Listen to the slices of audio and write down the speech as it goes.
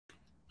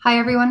Hi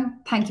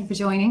everyone, thank you for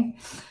joining.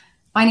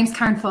 My name is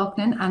Karen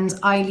Faughnan and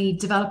I lead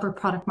developer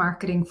product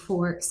marketing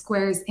for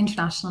Square's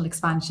international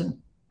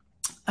expansion.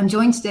 I'm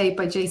joined today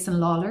by Jason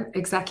Lalor,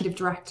 Executive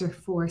Director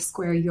for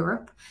Square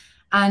Europe.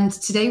 And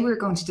today we're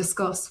going to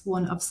discuss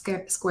one of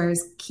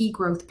Square's key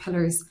growth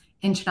pillars,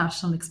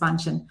 international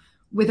expansion,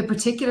 with a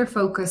particular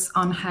focus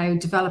on how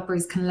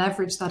developers can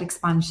leverage that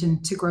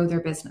expansion to grow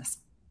their business.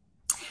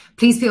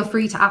 Please feel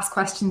free to ask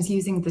questions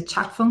using the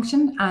chat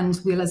function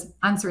and we'll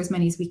answer as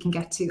many as we can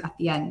get to at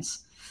the end.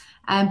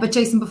 But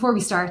Jason, before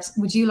we start,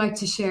 would you like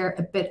to share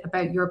a bit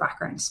about your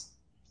background?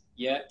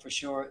 Yeah, for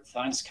sure.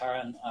 Thanks,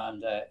 Karen.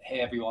 And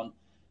hey, everyone.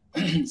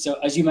 So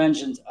as you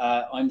mentioned,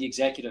 I'm the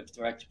Executive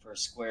Director for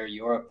Square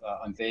Europe.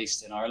 I'm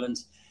based in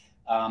Ireland.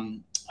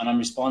 And I'm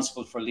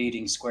responsible for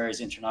leading Square's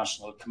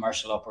international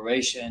commercial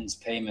operations,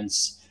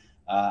 payments,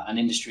 and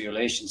industry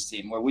relations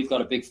team, where we've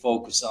got a big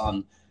focus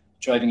on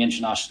driving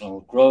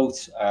international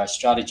growth,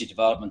 strategy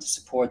development to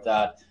support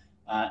that,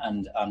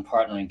 and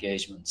partner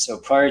engagement. So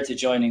prior to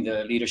joining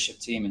the leadership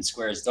team in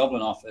Square's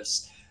Dublin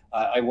office,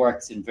 I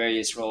worked in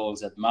various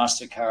roles at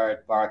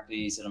MasterCard,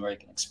 Barclays, and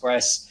American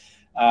Express.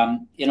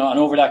 And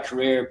over that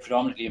career,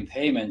 predominantly in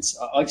payments,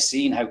 I've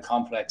seen how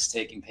complex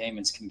taking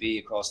payments can be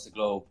across the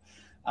globe.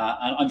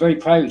 And I'm very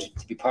proud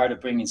to be part of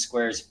bringing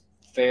Square's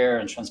fair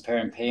and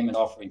transparent payment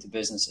offering to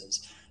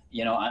businesses.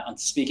 And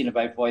speaking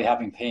about why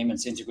having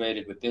payments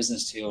integrated with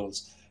business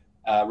tools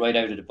right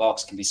out of the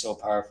box can be so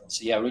powerful.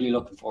 So yeah, really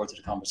looking forward to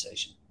the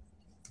conversation.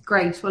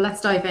 Great. Well,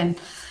 let's dive in.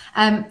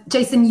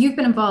 Jason, you've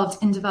been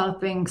involved in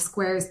developing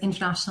Square's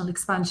international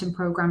expansion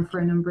program for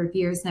a number of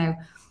years now.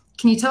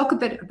 Can you talk a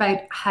bit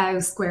about how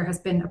Square has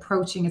been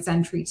approaching its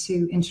entry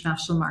to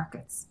international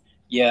markets?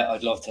 Yeah,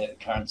 I'd love to,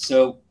 Karen.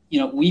 So,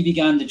 we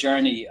began the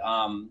journey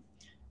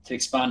to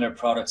expand our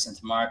products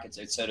into markets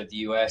outside of the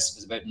US. It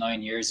was about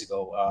 9 years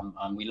ago,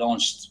 and we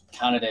launched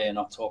Canada in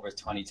October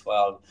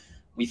 2012.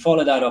 We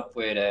followed that up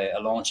with a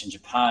launch in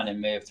Japan in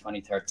May of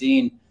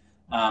 2013,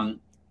 and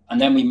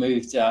then we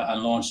moved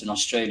and launched in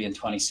Australia in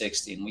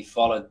 2016. We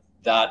followed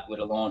that with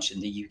a launch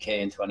in the UK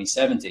in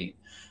 2017.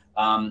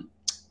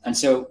 And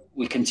so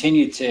we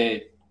continued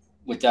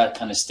with that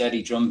kind of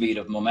steady drumbeat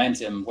of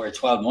momentum, where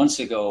 12 months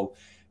ago,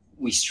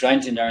 we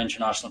strengthened our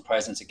international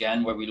presence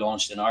again, where we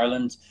launched in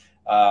Ireland.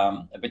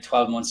 About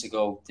 12 months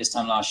ago, this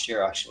time last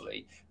year,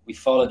 actually. We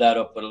followed that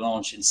up with a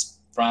launch in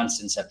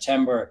France in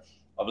September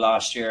of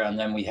last year, and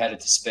then we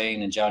headed to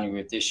Spain in January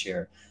of this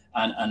year.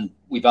 And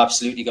we've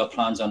absolutely got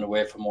plans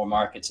underway for more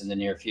markets in the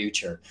near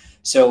future.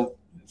 So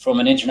from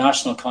an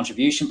international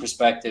contribution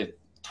perspective,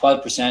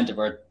 12% of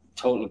our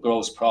total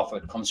gross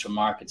profit comes from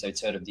markets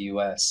outside of the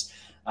US.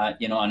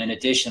 And in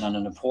addition, on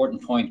an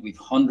important point, we've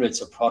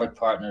hundreds of product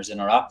partners in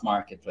our app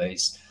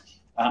marketplace.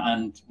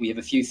 And we have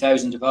a few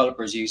thousand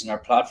developers using our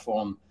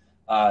platform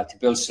to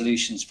build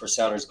solutions for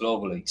sellers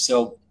globally.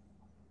 So,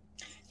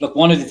 look,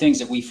 one of the things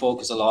that we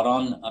focus a lot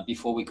on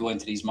before we go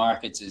into these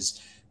markets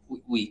is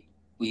we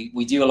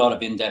do a lot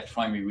of in-depth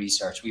primary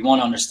research. We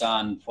want to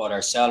understand what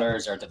our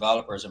sellers, our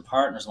developers, and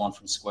partners want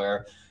from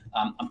Square.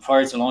 And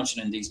prior to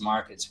launching in these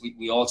markets,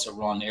 we also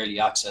run early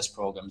access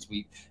programs.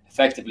 We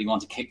effectively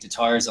want to kick the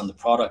tires on the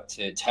product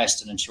to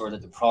test and ensure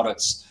that the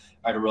products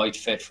are the right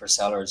fit for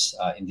sellers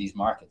in these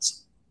markets.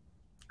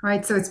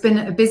 Right, so it's been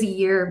a busy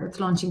year with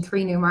launching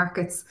 3 new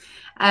markets.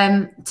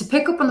 To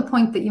pick up on the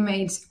point that you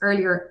made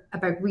earlier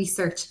about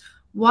research,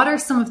 what are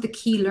some of the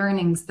key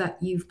learnings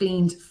that you've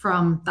gleaned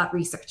from that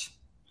research?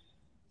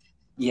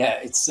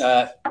 Yeah,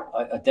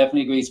 I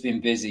definitely agree it's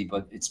been busy,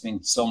 but it's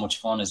been so much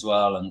fun as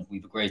well. And we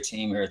have a great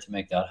team here to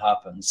make that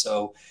happen.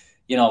 So,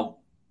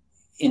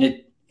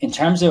 in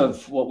terms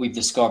of what we've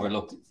discovered,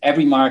 look,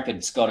 every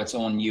market's got its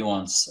own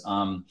nuance.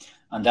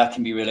 And that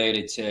can be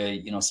related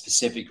to,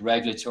 specific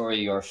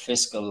regulatory or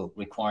fiscal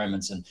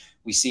requirements. And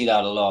we see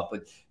that a lot,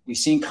 but we've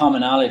seen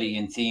commonality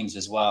in themes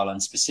as well.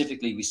 And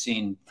specifically, we've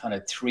seen kind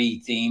of 3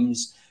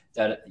 themes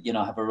that,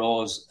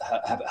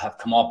 have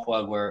come up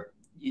while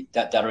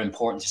that are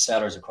important to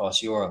sellers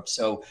across Europe.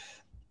 So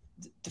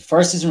the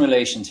first is in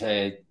relation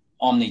to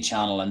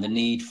omnichannel and the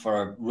need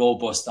for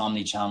robust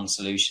omnichannel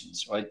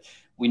solutions, right?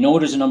 We know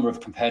there's a number of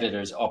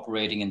competitors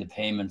operating in the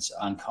payments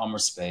and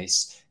commerce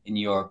space in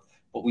Europe,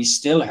 but we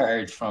still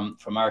heard from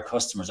our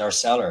customers, our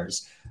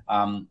sellers,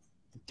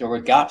 there were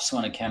gaps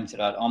when it came to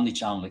that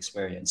omnichannel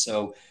experience.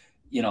 So,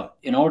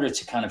 in order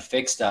to kind of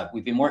fix that,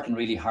 we've been working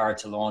really hard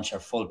to launch our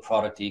full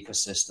product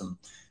ecosystem,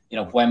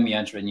 when we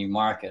enter a new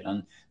market.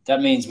 And that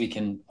means we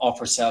can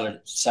offer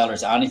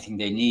sellers anything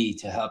they need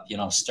to help,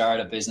 start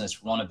a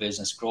business, run a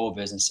business, grow a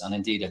business, and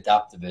indeed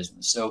adapt the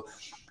business. So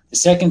the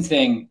second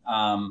thing,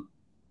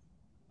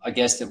 I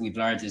guess, that we've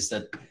learned is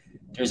that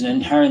there's an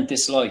inherent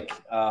dislike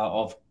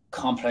of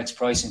complex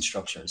pricing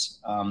structures.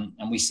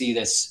 And we see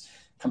this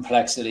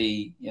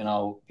complexity,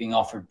 being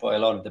offered by a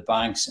lot of the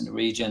banks in the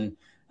region.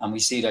 And we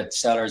see that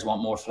sellers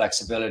want more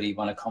flexibility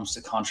when it comes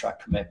to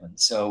contract commitment.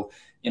 So,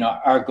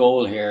 our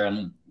goal here,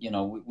 and,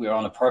 we're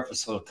on a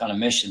purposeful kind of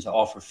mission to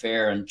offer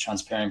fair and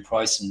transparent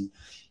pricing,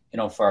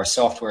 for our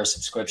software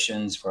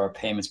subscriptions, for our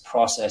payments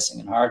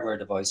processing and hardware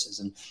devices.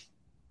 And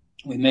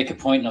we make a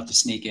point not to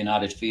sneak in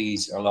added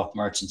fees or lock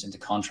merchants into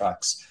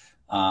contracts.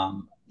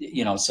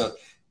 So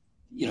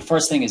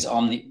first thing is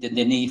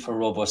the need for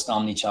robust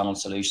omni-channel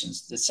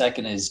solutions. The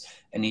second is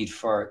a need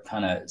for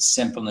kind of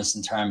simpleness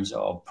in terms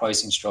of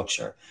pricing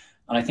structure.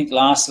 And I think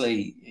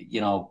lastly,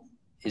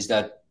 is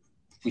that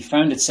we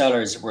found that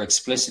sellers were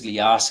explicitly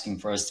asking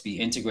for us to be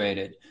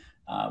integrated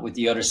with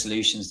the other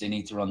solutions they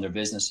need to run their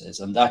businesses.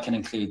 And that can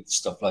include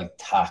stuff like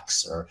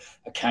tax or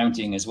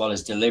accounting, as well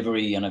as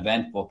delivery and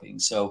event booking.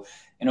 So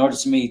in order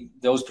to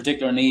meet those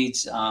particular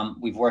needs,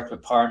 we've worked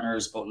with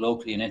partners both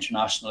locally and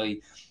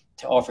internationally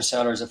to offer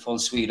sellers a full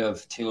suite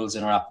of tools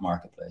in our app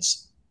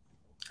marketplace.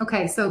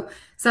 Okay, so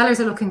sellers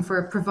are looking for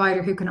a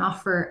provider who can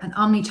offer an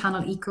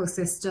omni-channel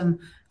ecosystem,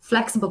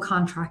 flexible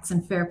contracts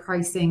and fair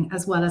pricing,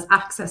 as well as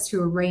access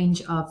to a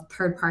range of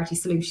third-party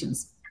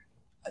solutions.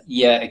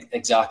 Yeah,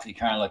 exactly,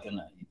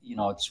 Karen.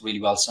 It's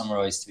really well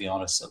summarized, to be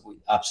honest. So we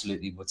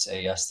absolutely would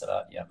say yes to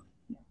that. Yeah.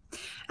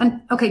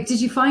 And okay, did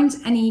you find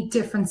any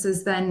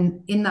differences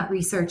then in that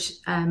research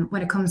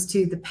when it comes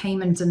to the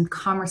payment and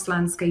commerce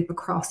landscape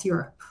across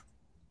Europe?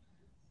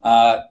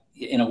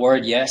 In a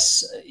word,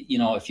 yes.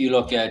 If you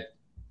look at,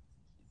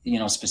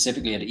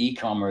 specifically at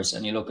e-commerce,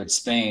 and you look at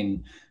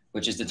Spain,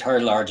 which is the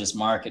third largest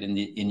market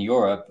in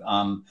Europe,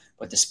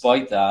 but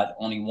despite that,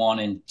 only 1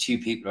 in 2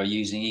 people are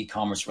using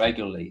e-commerce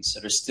regularly. So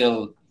there's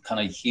still kind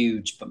of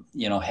huge,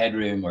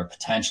 headroom or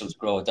potential to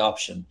grow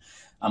adoption.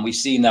 And we've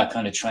seen that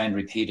kind of trend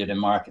repeated in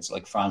markets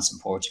like France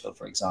and Portugal,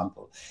 for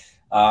example.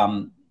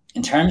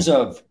 In terms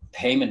of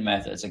payment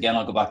methods, again,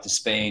 I'll go back to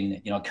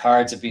Spain.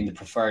 Cards have been the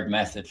preferred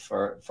method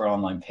for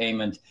online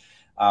payment,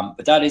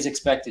 but that is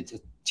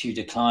expected to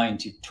decline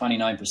to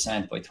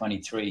 29% by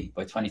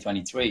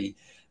 2023,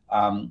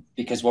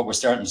 because what we're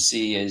starting to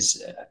see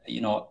is,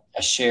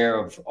 a share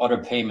of other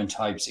payment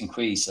types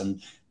increase,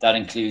 and that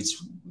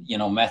includes,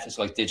 methods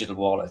like digital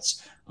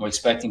wallets. And we're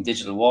expecting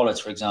digital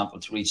wallets, for example,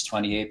 to reach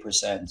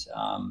 28%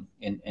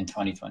 in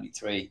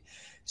 2023.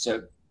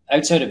 So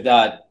outside of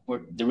that,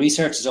 the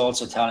research is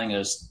also telling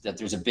us that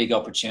there's a big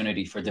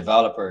opportunity for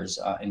developers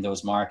in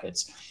those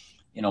markets.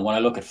 When I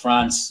look at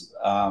France,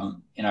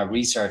 in our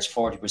research,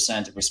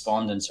 40% of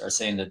respondents are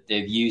saying that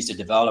they've used a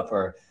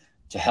developer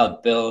to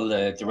help build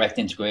a direct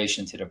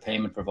integration to their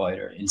payment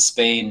provider. In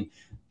Spain,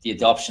 the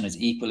adoption is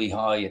equally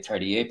high at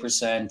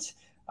 38%.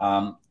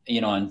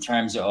 In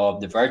terms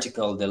of the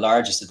vertical, the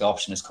largest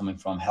adoption is coming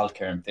from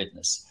healthcare and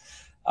fitness.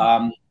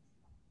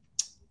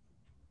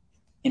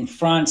 In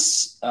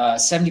France,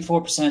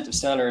 74% of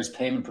sellers'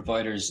 payment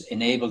providers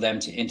enable them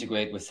to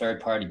integrate with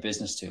third-party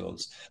business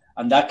tools.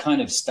 And that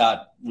kind of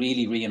stat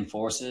really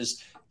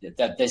reinforces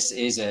that this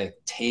is a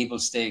table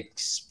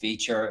stakes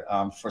feature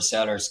for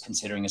sellers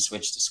considering a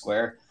switch to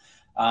Square.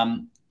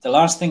 The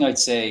last thing I'd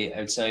say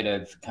outside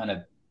of kind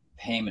of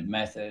payment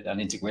method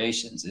and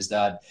integrations is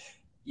that,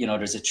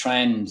 there's a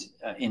trend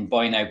in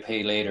buy now,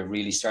 pay later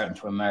really starting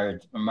to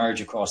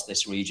emerge across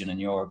this region in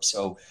Europe.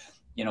 So,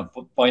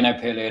 buy now,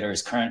 pay later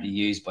is currently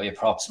used by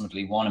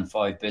approximately 1 in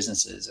 5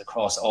 businesses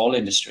across all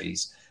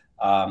industries,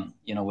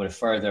 with a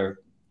further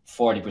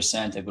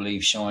 40%, I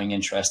believe, showing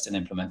interest in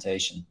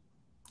implementation.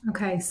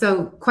 Okay,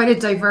 so quite a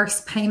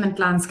diverse payment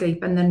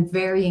landscape and then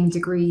varying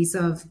degrees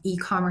of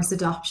e-commerce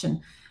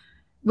adoption.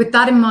 With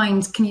that in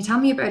mind, can you tell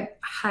me about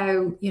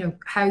how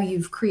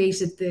you've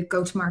created the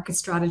go-to-market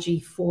strategy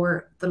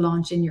for the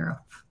launch in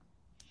Europe?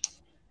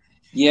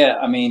 Yeah,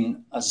 I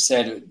mean, as I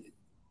said,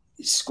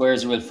 Square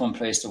is a real fun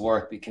place to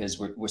work because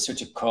we're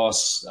such a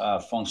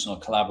cross-functional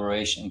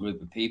collaboration group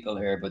of people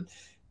here. But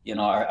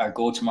our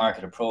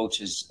go-to-market approach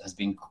has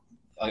been,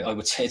 I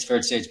would say, it's fair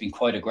to say, it's been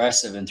quite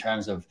aggressive in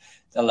terms of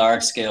the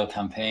large-scale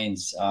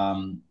campaigns,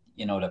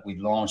 that we've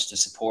launched to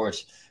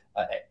support,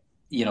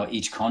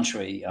 each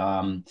country.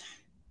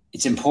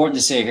 It's important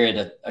to say here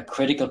that a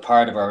critical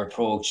part of our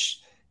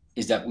approach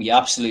is that we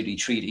absolutely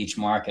treat each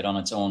market on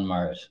its own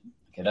merit.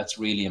 Okay, that's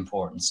really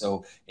important.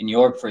 So in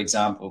Europe, for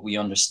example, we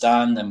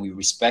understand and we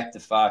respect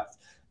the fact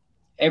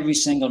every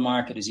single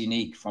market is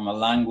unique from a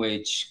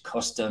language,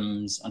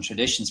 customs, and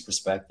traditions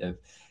perspective.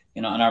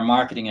 And our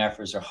marketing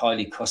efforts are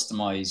highly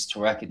customized to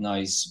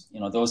recognize,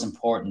 those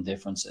important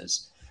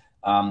differences.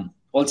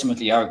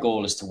 Ultimately, our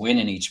goal is to win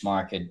in each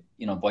market,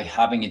 by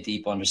having a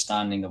deep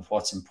understanding of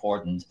what's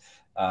important,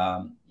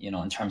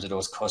 in terms of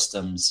those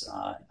customs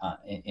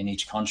in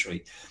each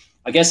country.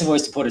 I guess if I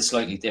was to put it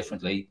slightly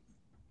differently,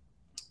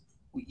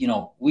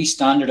 we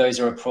standardize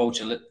our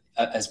approach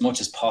as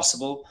much as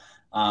possible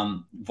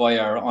via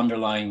our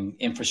underlying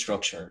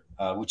infrastructure,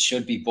 which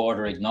should be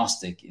border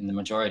agnostic in the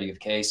majority of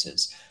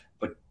cases.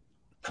 But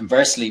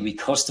conversely, we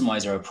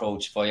customize our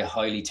approach via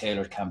highly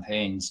tailored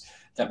campaigns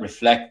that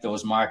reflect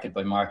those market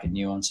by market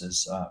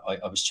nuances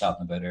I was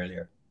chatting about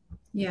earlier.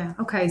 Yeah,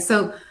 okay.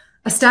 So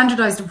a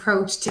standardized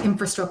approach to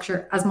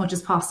infrastructure as much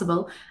as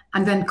possible,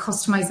 and then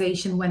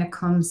customization when it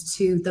comes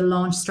to the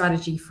launch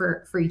strategy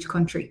for each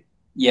country.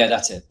 Yeah,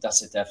 that's it,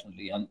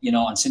 definitely. And,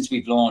 and since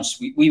we've launched,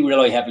 we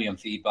rely heavily on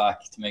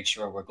feedback to make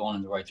sure we're going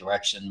in the right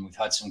direction. We've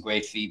had some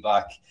great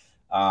feedback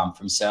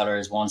from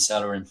sellers. One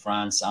seller in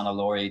France, Anna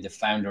Laurie, the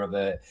founder of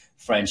a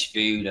French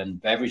food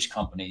and beverage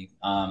company,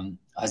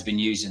 has been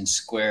using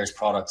Square's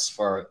products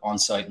for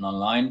on-site and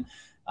online.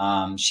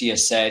 She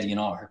has said,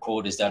 her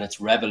quote is that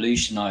it's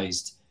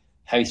revolutionized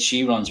how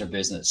she runs her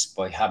business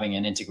by having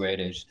an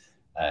integrated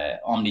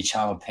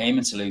omni-channel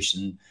payment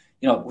solution,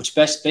 which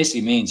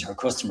basically means her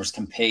customers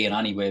can pay in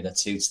any way that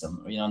suits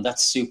them, and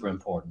that's super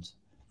important.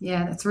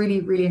 Yeah, that's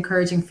really, really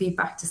encouraging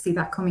feedback to see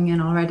that coming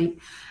in already.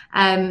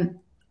 And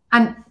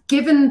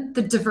given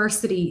the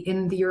diversity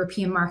in the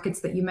European markets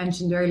that you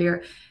mentioned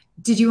earlier,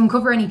 did you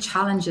uncover any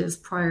challenges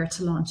prior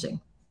to launching?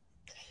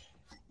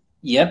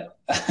 Yep,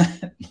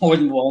 more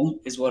than one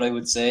is what I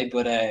would say.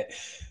 But,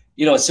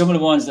 some of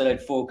the ones that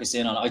I'd focus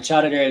in on, I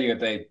chatted earlier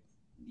about,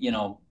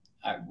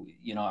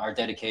 our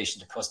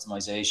dedication to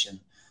customization,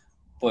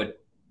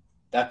 but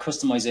that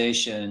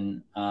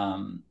customization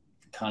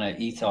kind of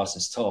ethos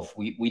is tough.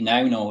 We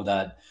now know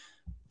that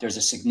there's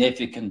a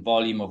significant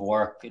volume of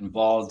work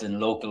involved in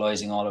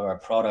localizing all of our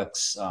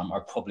products,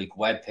 our public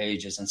web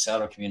pages and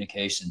seller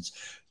communications,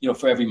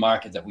 for every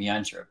market that we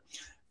enter.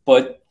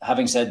 But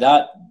having said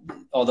that,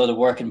 although the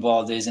work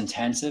involved is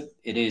intensive,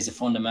 it is a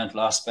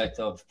fundamental aspect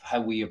of how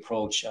we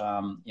approach,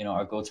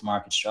 our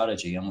go-to-market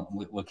strategy, and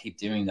we'll keep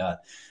doing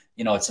that.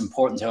 It's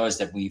important to us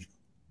that we've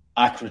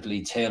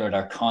accurately tailored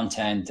our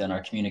content and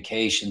our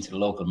communication to the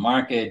local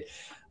market,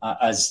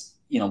 as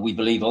we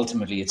believe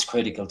ultimately it's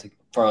critical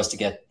for us to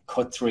get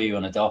cut through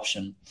on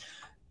adoption.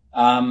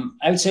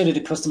 Outside of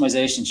the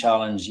customization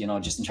challenge,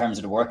 just in terms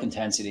of the work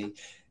intensity,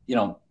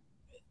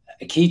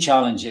 a key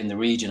challenge in the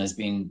region has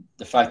been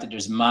the fact that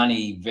there's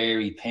many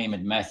varied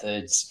payment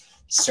methods,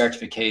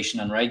 certification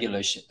and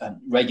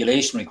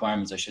regulation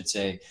requirements, I should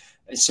say,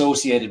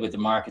 associated with the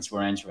markets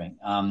we're entering.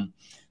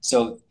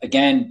 So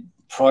again,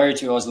 prior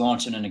to us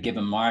launching in a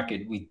given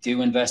market, we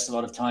do invest a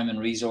lot of time and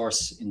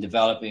resource in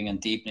developing and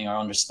deepening our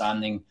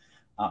understanding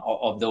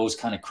of those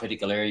kind of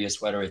critical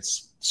areas, whether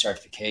it's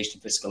certification,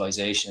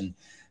 fiscalization.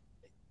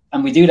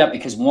 And we do that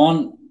because,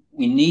 one,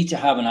 we need to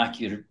have an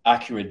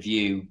accurate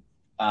view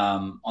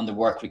on the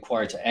work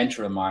required to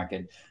enter a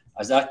market,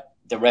 as that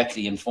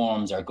directly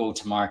informs our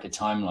go-to-market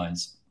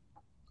timelines.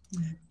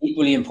 Mm-hmm.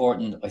 Equally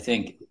important, I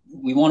think,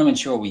 we want to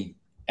ensure we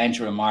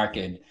enter a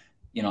market,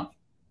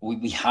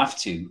 we have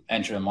to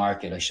enter a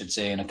market, I should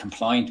say, in a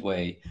compliant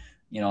way,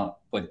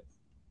 but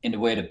in the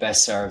way that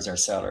best serves our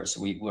sellers.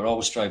 So we're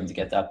always striving to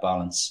get that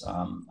balance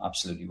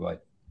absolutely right.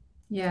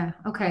 Yeah.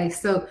 Okay.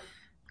 So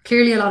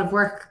clearly a lot of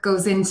work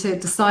goes into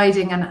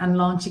deciding and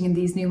launching in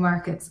these new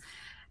markets.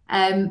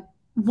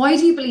 Why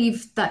do you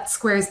believe that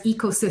Square's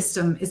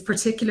ecosystem is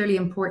particularly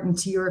important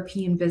to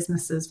European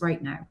businesses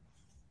right now?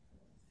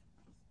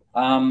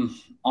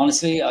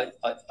 Honestly, I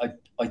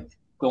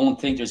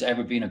don't think there's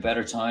ever been a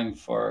better time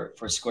for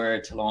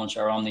Square to launch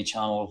our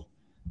omnichannel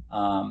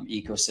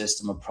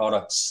ecosystem of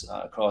products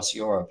across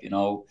Europe.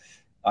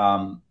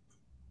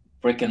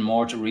 Brick and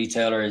mortar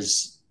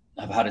retailers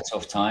have had a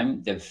tough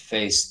time. They've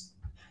faced,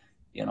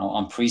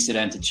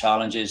 unprecedented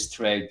challenges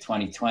throughout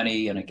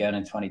 2020 and again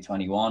in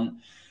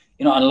 2021.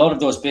 And a lot of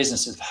those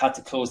businesses have had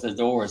to close their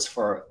doors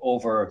for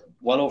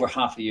well over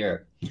half a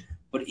year.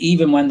 But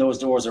even when those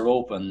doors are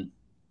open,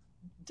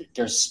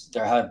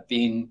 there have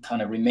been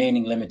kind of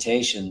remaining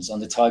limitations on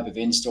the type of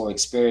in-store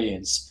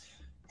experience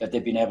that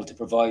they've been able to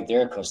provide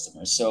their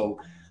customers. So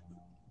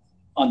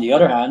on the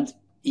other hand,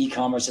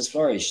 e-commerce has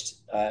flourished,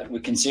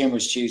 with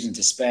consumers choosing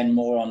to spend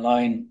more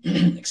online,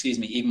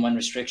 even when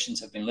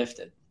restrictions have been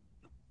lifted.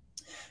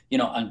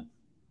 And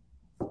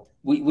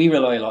we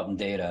rely a lot on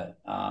data.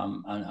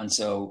 And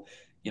so,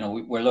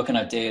 we're looking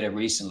at data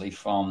recently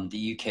from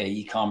the UK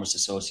e-commerce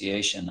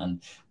association,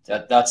 and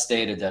that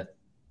stated that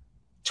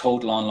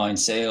total online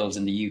sales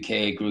in the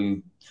UK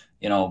grew,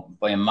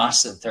 by a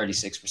massive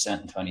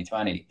 36% in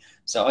 2020.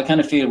 So I kind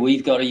of feel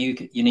we've got a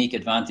unique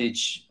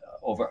advantage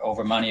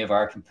over many of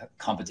our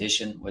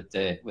competition with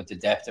the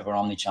depth of our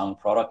omnichannel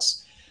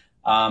products.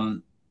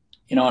 And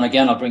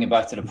again, I'll bring it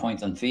back to the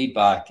point on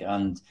feedback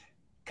and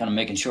kind of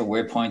making sure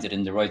we're pointed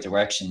in the right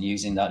direction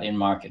using that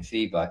in-market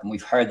feedback. And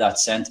we've heard that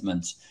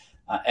sentiment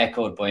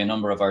echoed by a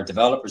number of our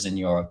developers in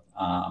Europe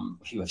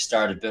who have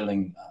started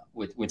building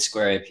with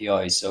Square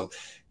APIs. So,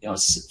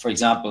 for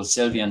example,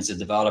 Sylvian's a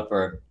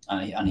developer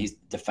and he's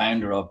the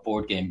founder of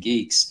Board Game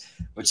Geeks,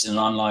 which is an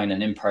online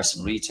and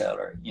in-person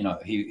retailer.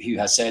 Who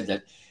has said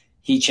that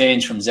he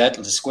changed from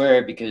Zettel to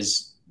Square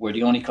because we're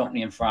the only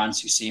company in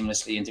France who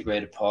seamlessly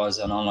integrated POS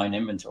and online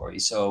inventory.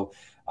 So,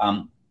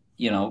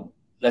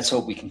 let's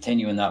hope we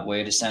continue in that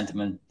way. The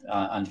sentiment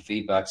and the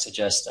feedback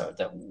suggests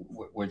that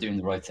we're doing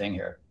the right thing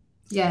here.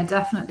 Yeah,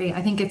 definitely.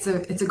 I think it's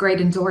a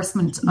great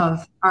endorsement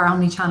of our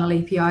omnichannel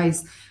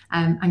APIs,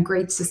 and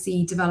great to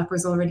see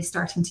developers already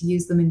starting to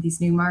use them in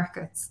these new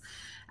markets.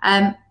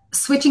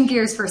 Switching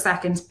gears for a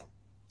second,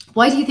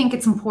 why do you think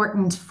it's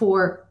important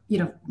for,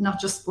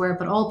 not just Square,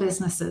 but all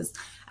businesses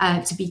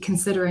to be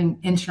considering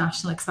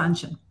international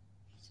expansion?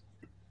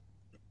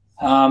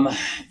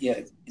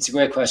 Yeah, it's a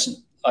great question.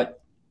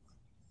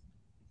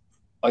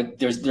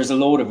 There's a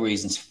load of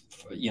reasons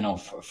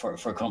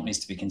for companies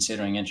to be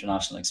considering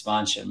international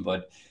expansion.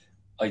 But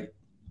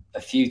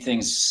a few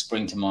things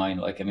spring to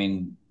mind. Like, I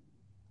mean,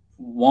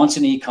 once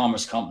an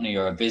e-commerce company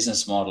or a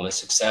business model is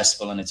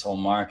successful in its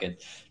home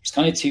market, there's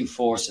kind of two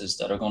forces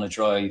that are going to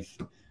drive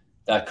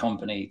that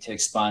company to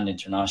expand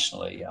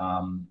internationally,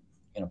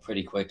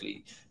 pretty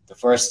quickly. The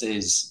first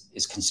is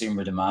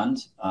consumer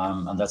demand,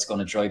 and that's going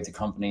to drive the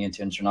company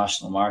into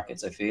international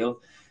markets. I feel,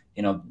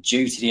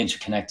 due to the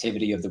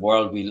interconnectivity of the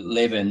world we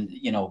live in,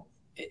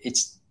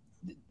 it's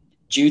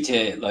due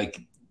to like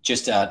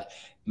just that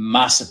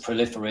massive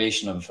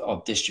proliferation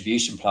of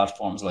distribution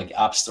platforms like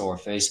App Store,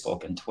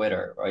 Facebook, and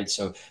Twitter, right?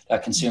 So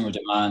that consumer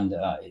demand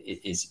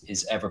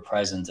is ever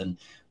present, and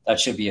that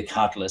should be a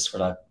catalyst for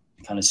that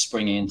kind of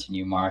springing into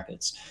new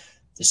markets.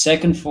 The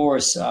second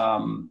force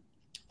that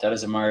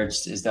has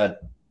emerged is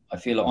that I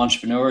feel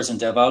entrepreneurs and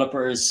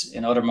developers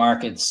in other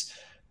markets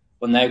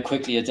will now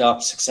quickly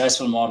adopt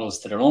successful models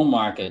to their own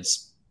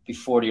markets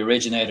before the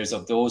originators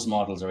of those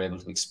models are able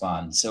to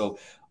expand. So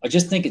I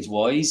just think it's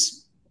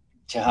wise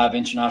to have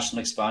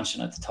international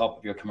expansion at the top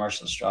of your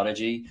commercial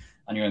strategy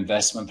and your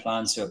investment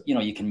plan. So,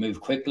 you can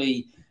move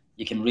quickly,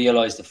 you can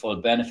realize the full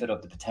benefit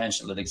of the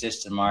potential that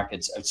exists in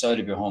markets outside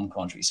of your home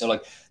country. So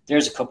like,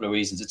 there's a couple of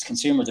reasons. It's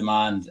consumer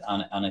demand,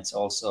 and it's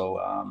also,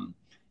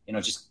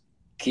 just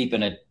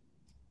keeping it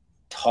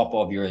top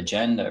of your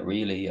agenda,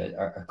 really,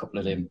 are a couple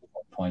of the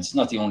points.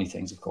 Not the only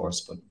things, of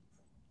course, but.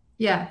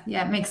 Yeah,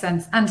 it makes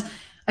sense. And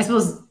I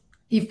suppose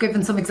you've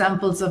given some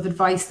examples of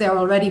advice there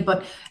already,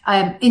 but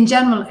in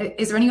general,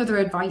 is there any other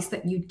advice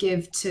that you'd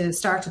give to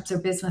startups or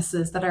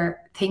businesses that are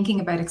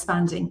thinking about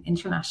expanding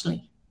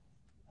internationally?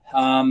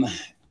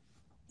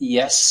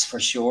 Yes, for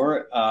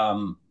sure.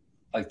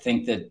 I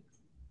think that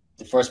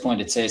the first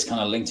point I'd say is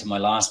kind of linked to my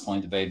last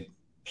point about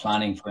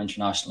planning for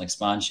international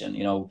expansion.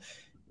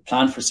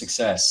 Plan for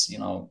success,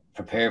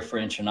 prepare for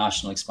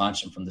international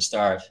expansion from the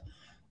start.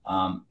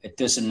 It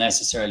doesn't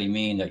necessarily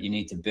mean that you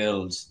need to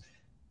build,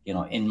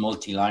 in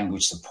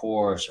multi-language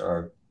support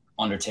or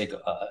undertake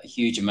a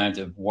huge amount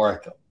of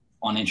work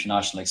on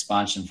international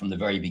expansion from the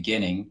very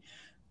beginning.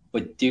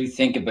 But do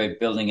think about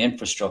building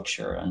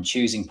infrastructure and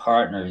choosing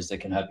partners that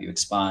can help you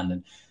expand,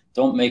 and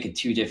don't make it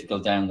too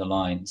difficult down the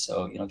line.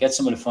 So, get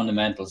some of the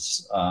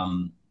fundamentals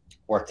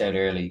worked out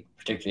early,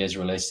 particularly as it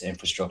relates to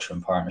infrastructure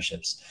and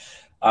partnerships.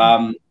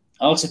 I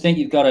also think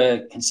you've got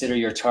to consider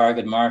your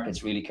target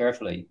markets really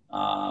carefully.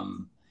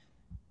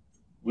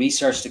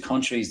 Research the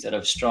countries that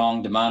have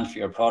strong demand for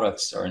your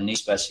products or a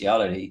niche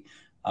speciality.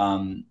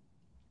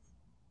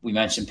 We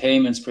mentioned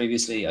payments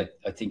previously. I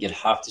think you'd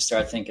have to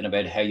start thinking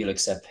about how you'll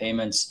accept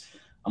payments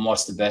and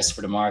what's the best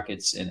for the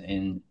markets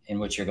in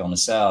which you're going to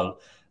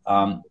sell.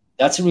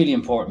 That's a really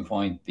important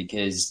point,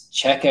 because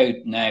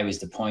checkout now is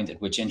the point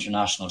at which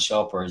international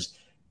shoppers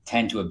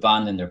tend to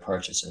abandon their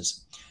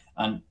purchases.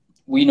 And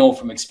we know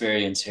from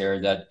experience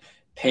here that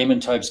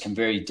payment types can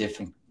vary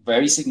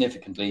very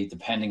significantly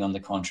depending on the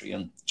country.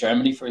 And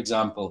Germany, for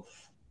example,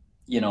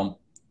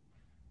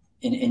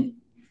 in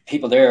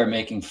people there are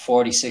making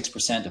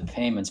 46% of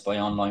payments by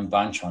online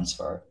bank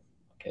transfer.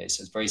 Okay,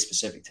 so it's very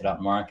specific to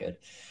that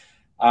market.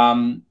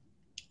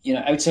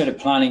 Outside of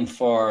planning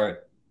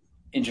for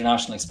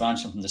international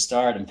expansion from the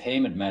start and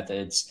payment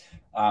methods,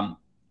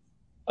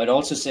 I'd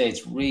also say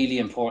it's really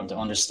important to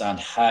understand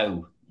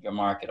how your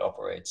market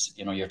operates,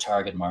 your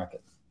target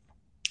market.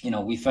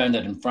 We found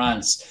that in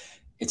France,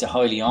 it's a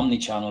highly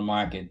omnichannel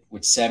market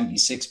with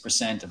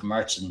 76% of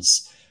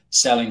merchants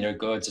selling their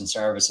goods and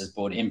services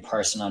both in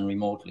person and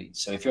remotely.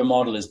 So if your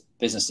model is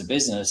business to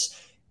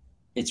business,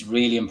 it's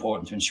really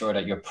important to ensure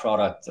that your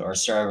product or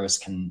service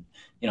can,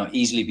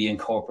 easily be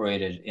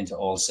incorporated into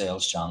all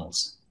sales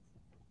channels.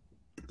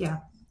 Yeah.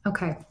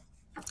 Okay.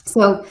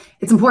 So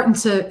it's important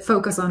to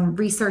focus on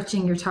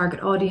researching your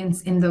target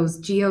audience in those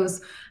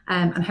geos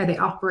and how they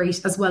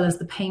operate, as well as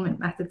the payment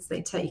methods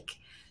they take.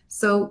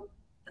 So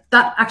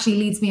that actually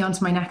leads me on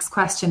to my next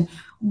question.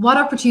 What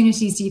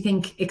opportunities do you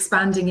think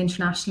expanding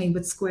internationally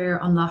with Square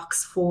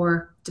unlocks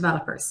for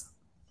developers?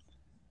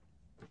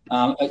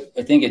 I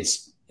think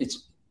it's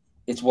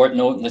worth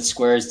noting that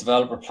Square's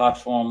developer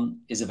platform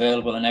is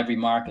available in every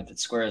market that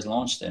Square is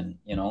launched in,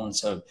 and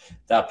so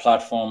that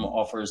platform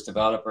offers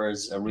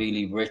developers a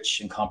really rich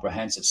and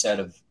comprehensive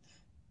set of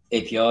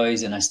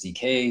APIs and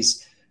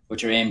SDKs,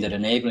 which are aimed at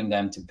enabling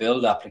them to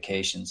build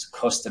applications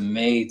custom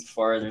made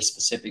for their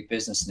specific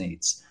business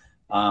needs.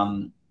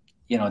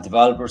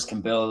 Developers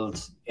can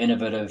build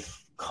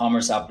innovative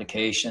commerce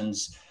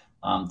applications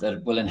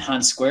that will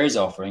enhance Square's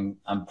offering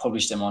and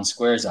publish them on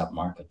Square's app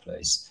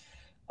marketplace.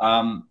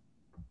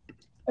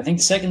 I think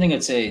the second thing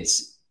I'd say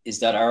is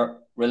that our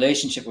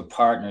relationship with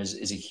partners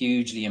is a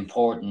hugely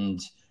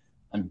important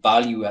and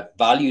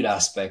valued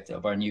aspect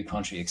of our new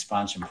country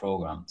expansion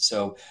program.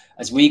 So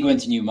as we go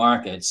into new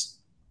markets,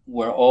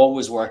 we're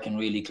always working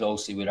really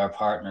closely with our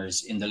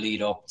partners in the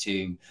lead up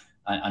to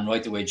and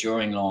right the way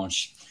during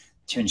launch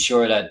to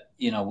ensure that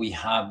we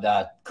have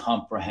that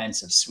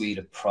comprehensive suite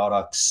of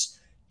products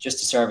just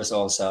to service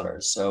all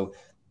sellers. So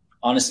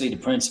honestly, the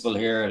principle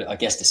here, I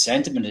guess the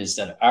sentiment is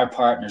that our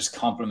partners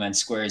complement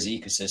Square's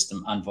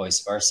ecosystem and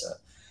vice versa.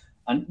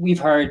 And we've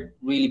heard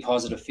really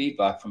positive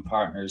feedback from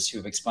partners who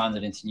have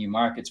expanded into new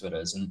markets with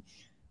us. And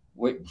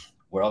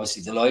we're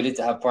obviously delighted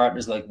to have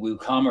partners like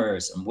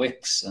WooCommerce and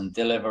Wix and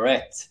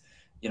Deliverect,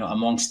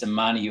 amongst the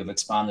many who have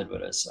expanded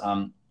with us.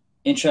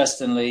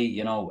 Interestingly,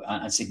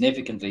 and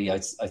significantly, I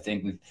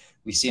think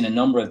we've seen a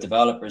number of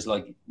developers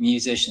like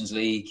Musicians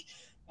League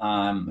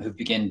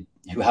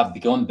who have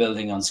begun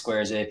building on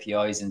Square's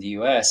APIs in the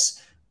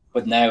US,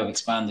 but now have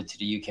expanded to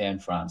the UK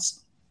and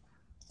France.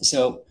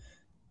 So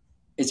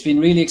it's been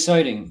really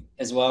exciting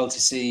as well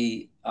to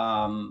see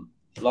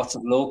lots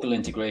of local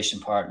integration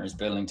partners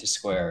building to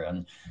Square.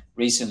 And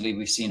recently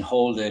we've seen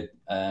Holded,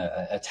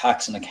 a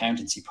tax and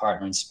accountancy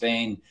partner in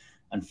Spain,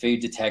 and Food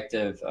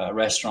Detective, a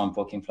restaurant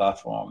booking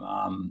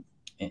platform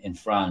in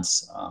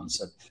France.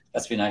 So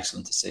that's been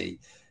excellent to see.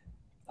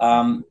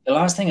 The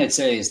last thing I'd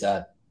say is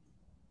that,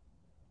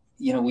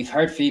 we've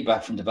heard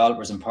feedback from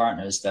developers and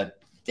partners that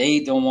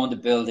they don't want to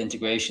build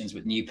integrations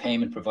with new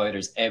payment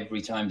providers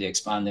every time they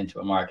expand into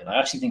a market. I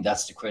actually think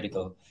that's the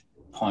critical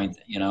point.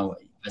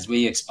 As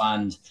we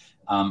expand,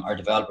 our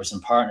developers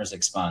and partners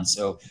expand.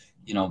 So,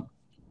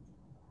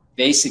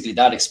 basically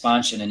that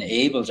expansion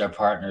enables our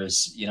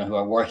partners, who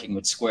are working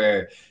with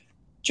Square,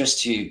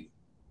 just to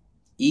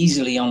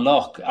easily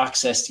unlock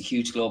access to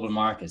huge global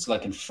markets,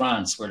 like in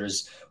France, where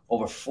there's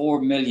over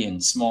 4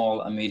 million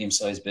small and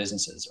medium-sized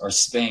businesses, or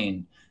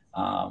Spain,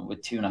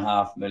 with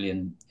 2.5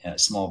 million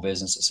small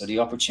businesses. So the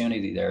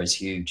opportunity there is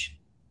huge.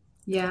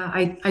 Yeah,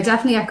 I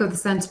definitely echo the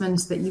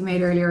sentiment that you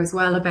made earlier as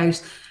well about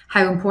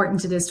how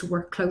important it is to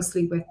work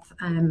closely with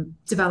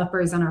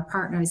developers and our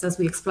partners as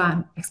we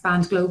expand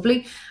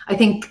globally. I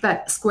think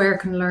that Square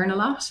can learn a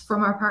lot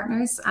from our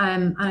partners,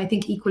 and I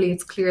think equally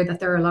it's clear that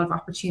there are a lot of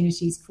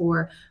opportunities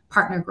for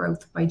partner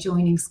growth by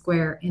joining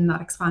Square in that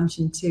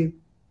expansion too.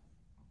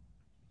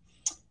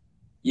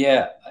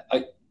 Yeah,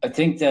 I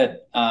think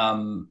that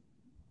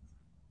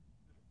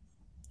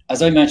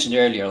as I mentioned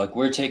earlier, like,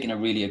 we're taking a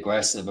really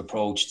aggressive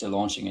approach to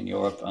launching in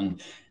Europe,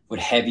 and with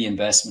heavy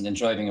investment in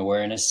driving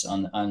awareness,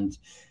 and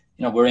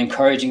we're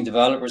encouraging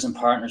developers and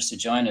partners to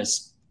join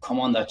us, come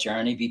on that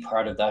journey, be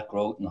part of that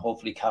growth, and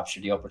hopefully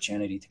capture the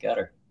opportunity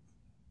together.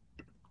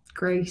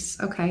 Great.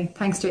 Okay.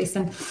 Thanks,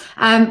 Jason.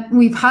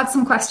 We've had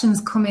some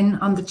questions come in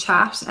on the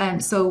chat,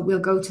 so we'll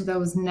go to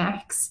those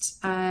next.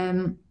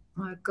 I'll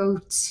go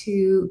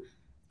to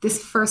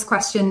this first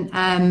question.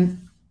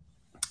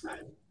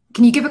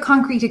 Can you give a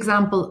concrete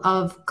example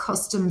of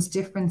customs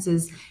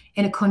differences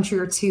in a country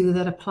or two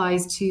that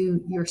applies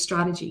to your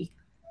strategy?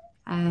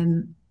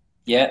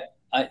 Yeah,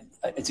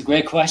 it's a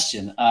great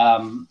question.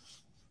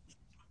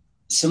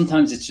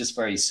 Sometimes it's just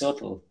very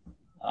subtle.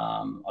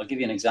 I'll give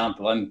you an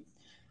example.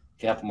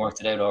 If you haven't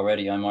worked it out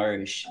already, I'm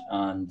Irish,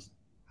 and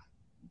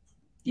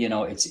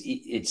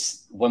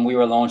it's when we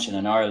were launching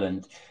in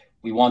Ireland,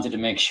 we wanted to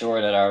make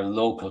sure that our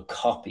local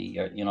copy,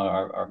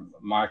 our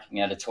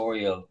marketing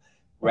editorial,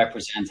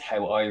 represent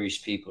how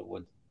Irish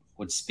people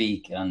would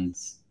speak and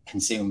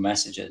consume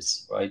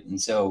messages, right?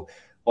 And so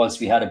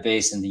whilst we had a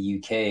base in the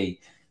UK,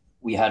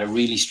 we had a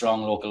really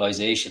strong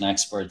localization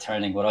expert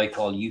turning what I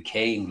call UK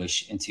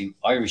English into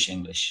Irish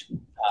English.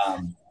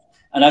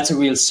 And that's a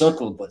real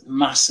subtle but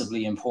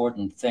massively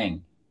important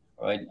thing,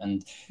 right?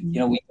 And,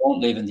 we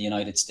don't live in the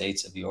United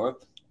States of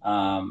Europe.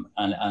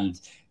 And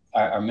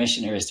our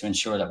mission here is to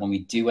ensure that when we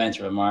do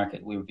enter a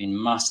market, we're being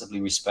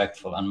massively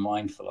respectful and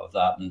mindful of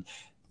that. And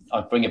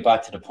I'll bring it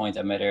back to the point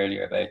I made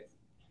earlier about,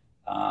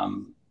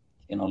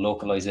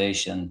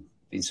 localization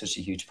being such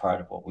a huge part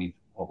of what we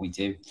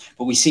do.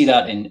 But we see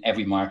that in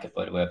every market,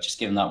 by the way. I've just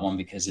given that one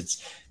because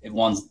it's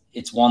one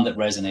that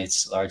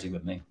resonates largely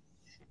with me.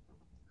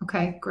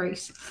 Okay,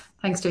 great.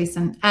 Thanks,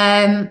 Jason.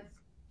 The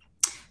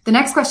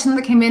next question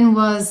that came in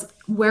was,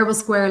 where will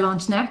Square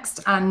launch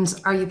next? And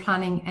are you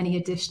planning any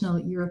additional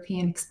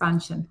European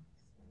expansion?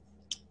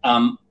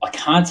 I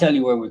can't tell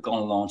you where we're going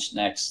to launch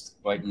next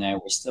right now.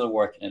 We're still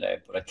working it out,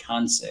 but I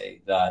can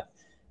say that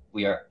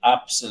we are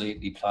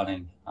absolutely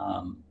planning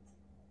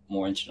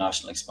more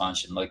international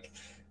expansion. Like,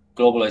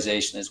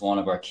 globalization is one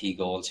of our key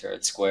goals here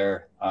at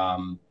Square.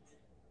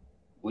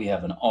 We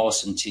have an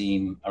awesome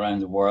team around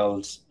the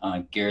world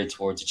geared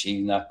towards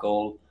achieving that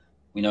goal.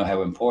 We know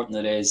how important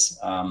it is.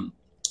 We're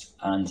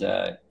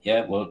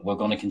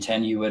going to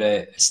continue with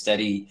a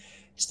steady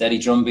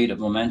drumbeat of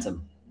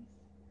momentum.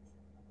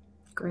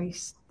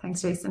 Great.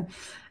 Thanks, Jason.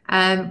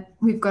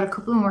 We've got a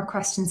couple more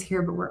questions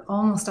here, but we're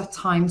almost at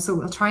time. So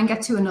we'll try and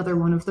get to another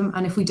one of them.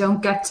 And if we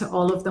don't get to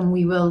all of them,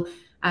 we will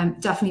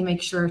definitely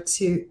make sure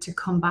to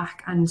come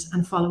back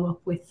and follow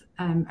up with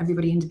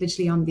everybody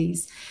individually on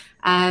these.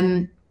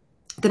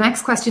 The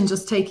next question,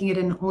 just taking it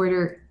in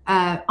order,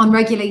 on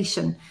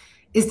regulation.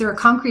 Is there a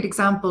concrete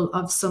example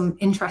of some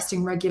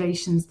interesting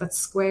regulations that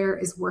Square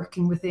is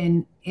working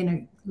within in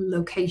a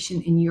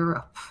location in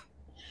Europe?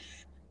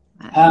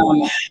 I'm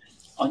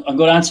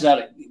going to answer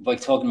that by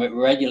talking about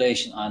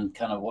regulation and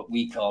kind of what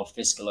we call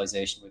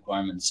fiscalization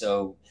requirements.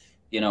 So,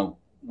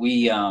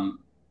 we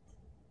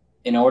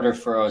in order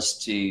for us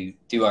to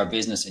do our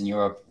business in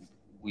Europe,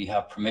 we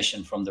have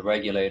permission from the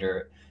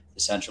regulator, the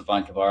Central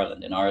Bank of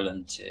Ireland in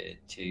Ireland,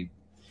 to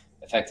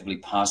effectively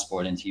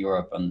passport into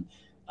Europe. And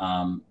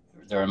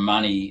there are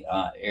many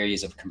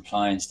areas of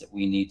compliance that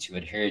we need to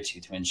adhere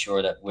to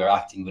ensure that we're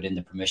acting within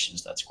the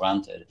permissions that's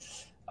granted.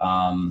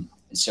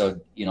 So,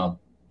 you know,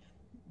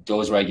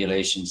 those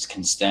regulations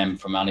can stem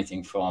from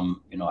anything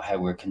from, you know, how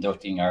we're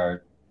conducting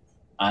our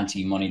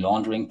anti-money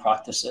laundering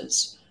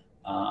practices,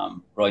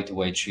 right the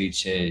way through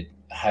to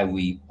how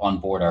we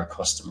onboard our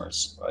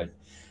customers, right?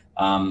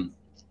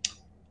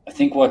 I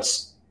think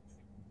what's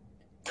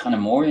kind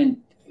of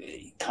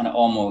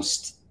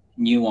almost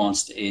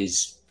nuanced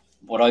is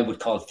what I would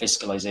call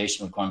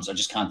fiscalization requirements. I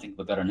just can't think of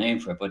a better name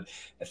for it. But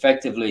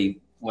effectively,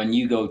 when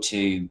you go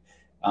to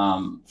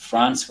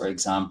France, for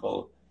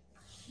example,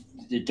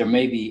 there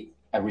may be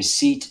a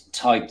receipt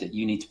type that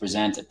you need to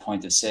present at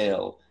point of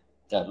sale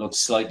that looks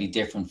slightly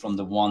different from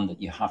the one that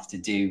you have to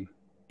do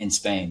in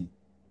Spain,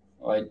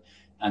 right?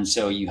 And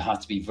so you have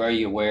to be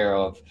very aware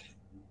of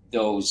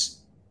those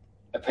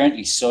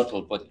apparently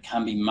subtle, but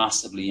can be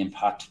massively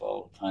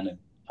impactful kind of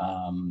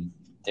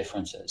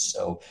differences.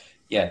 So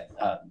yeah,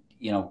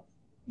 you know,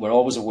 we're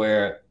always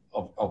aware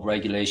of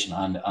regulation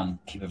and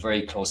keep a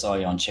very close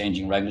eye on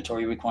changing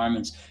regulatory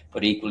requirements,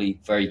 but equally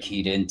very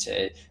keyed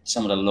into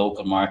some of the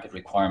local market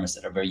requirements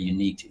that are very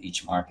unique to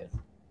each market.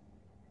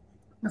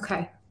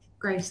 Okay,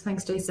 great.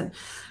 Thanks, Jason.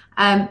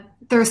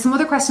 There are some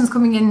other questions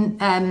coming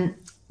in.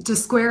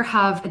 Does Square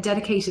have a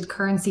dedicated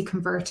currency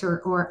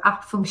converter or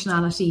app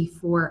functionality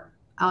for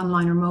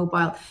online or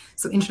mobile?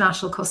 So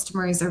international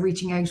customers are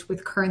reaching out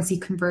with currency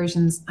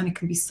conversions and it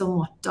can be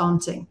somewhat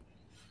daunting.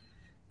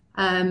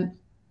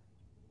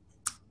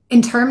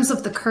 In terms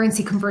of the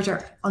currency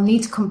converter, I'll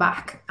need to come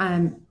back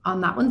on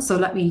that one. So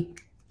let me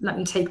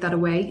take that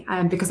away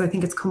because I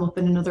think it's come up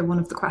in another one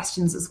of the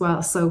questions as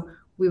well. So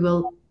we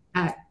will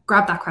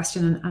grab that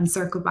question and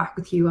circle back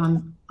with you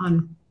on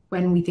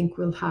when we think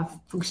we'll have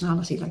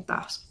functionality like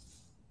that.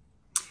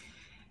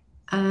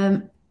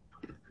 Another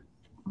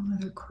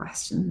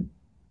question.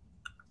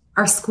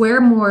 Are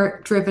Square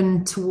more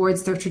driven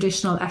towards their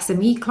traditional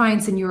SME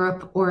clients in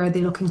Europe, or are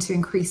they looking to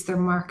increase their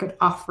market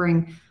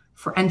offering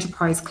for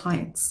enterprise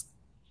clients?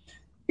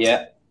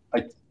 Yeah,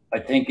 I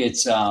think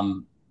it's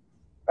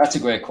that's a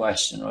great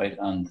question, right?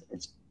 And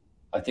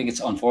I think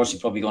it's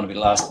unfortunately probably going to be the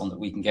last one that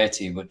we can get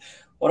to. But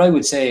what I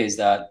would say is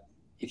that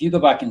if you go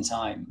back in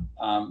time,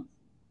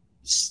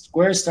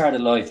 Square started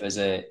life as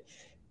a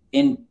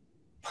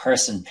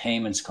in-person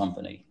payments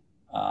company,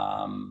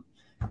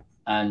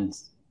 and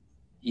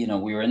you know,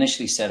 we were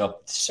initially set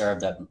up to serve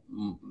that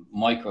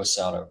micro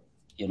seller,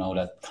 you know,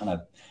 that kind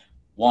of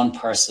one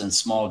person,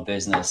 small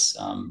business,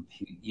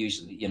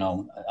 usually, you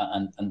know,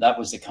 and that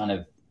was the kind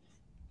of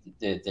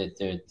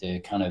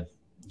the kind of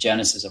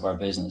genesis of our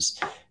business.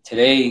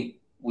 Today,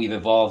 we've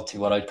evolved to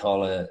what I'd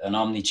call an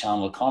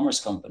omnichannel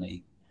commerce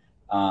company,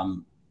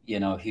 you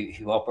know,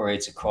 who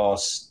operates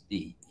across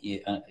the,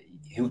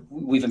 who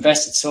we've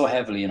invested so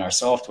heavily in our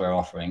software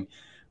offering,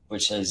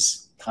 which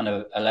has kind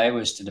of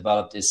allowed us to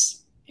develop this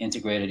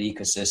integrated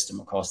ecosystem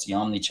across the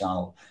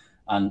omnichannel.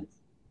 And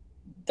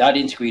that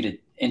integrated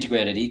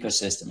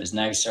ecosystem is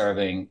now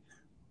serving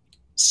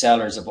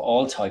sellers of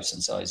all types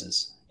and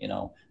sizes. You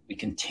know, we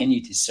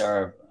continue to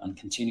serve and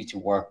continue to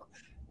work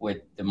with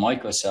the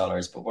micro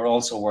sellers, but we're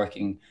also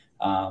working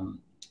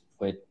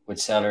with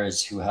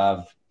sellers who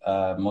have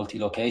multi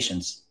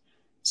locations.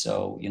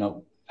 So, you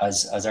know,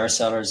 as our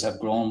sellers have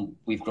grown,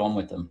 we've grown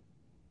with them.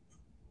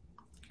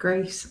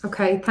 Great.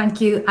 Okay,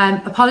 thank you.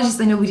 Apologies,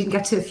 I know we didn't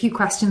get to a few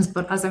questions,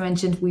 but as I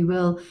mentioned, we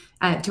will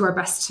do our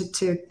best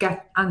to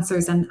get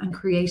answers and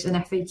create an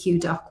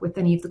FAQ doc with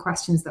any of the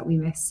questions that we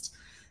missed.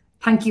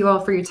 Thank you all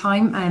for your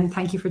time and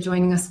thank you for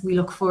joining us. We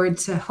look forward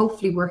to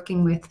hopefully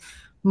working with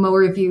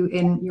more of you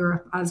in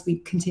Europe as we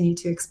continue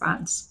to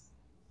expand.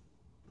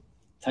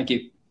 Thank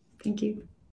you. Thank you.